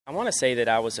I want to say that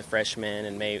I was a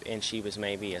freshman and she was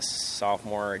maybe a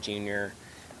sophomore or a junior.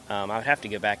 I would have to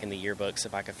go back in the yearbooks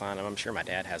if I could find them. I'm sure my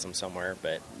dad has them somewhere.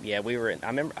 But yeah,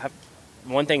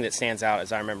 one thing that stands out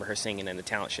is I remember her singing in the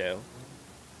talent show,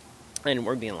 and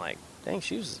we're being like, "Dang,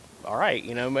 she was all right,"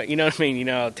 But you know what I mean?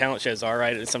 Talent shows are all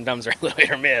right. Sometimes they're a little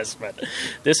hit or miss, but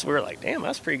this we're like, "Damn,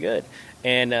 that's pretty good."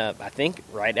 And I think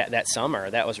right at that summer,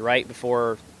 that was right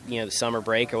before the summer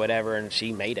break or whatever, and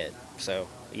she made it. So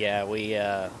yeah, we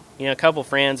a couple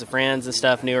friends and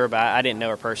stuff knew her, but I didn't know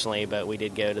her personally, but we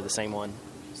did go to the same one.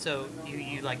 So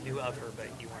you like knew of her, but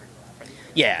you weren't friends?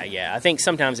 Yeah. I think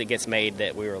sometimes it gets made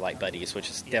that we were like buddies, which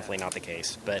is definitely not the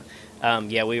case. But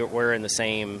we're in the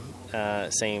same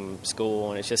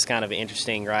school, and it's just kind of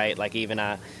interesting, right? Like even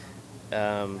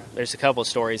there's a couple of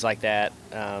stories like that.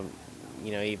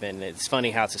 Even it's funny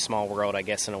how it's a small world, I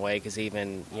guess, in a way, because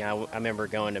even I remember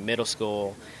going to middle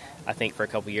school, I think for a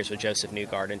couple of years with Joseph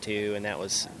Newgarden too, and that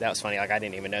was funny. Like I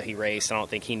didn't even know he raced. I don't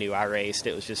think he knew I raced.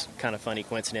 It was just kind of funny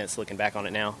coincidence looking back on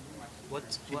it now. What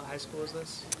high school is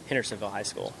this? Hendersonville High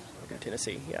School, in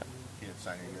Tennessee. Yeah. You didn't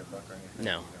sign your yearbook or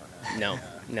anything?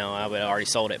 No. I would have already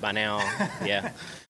sold it by now. Yeah.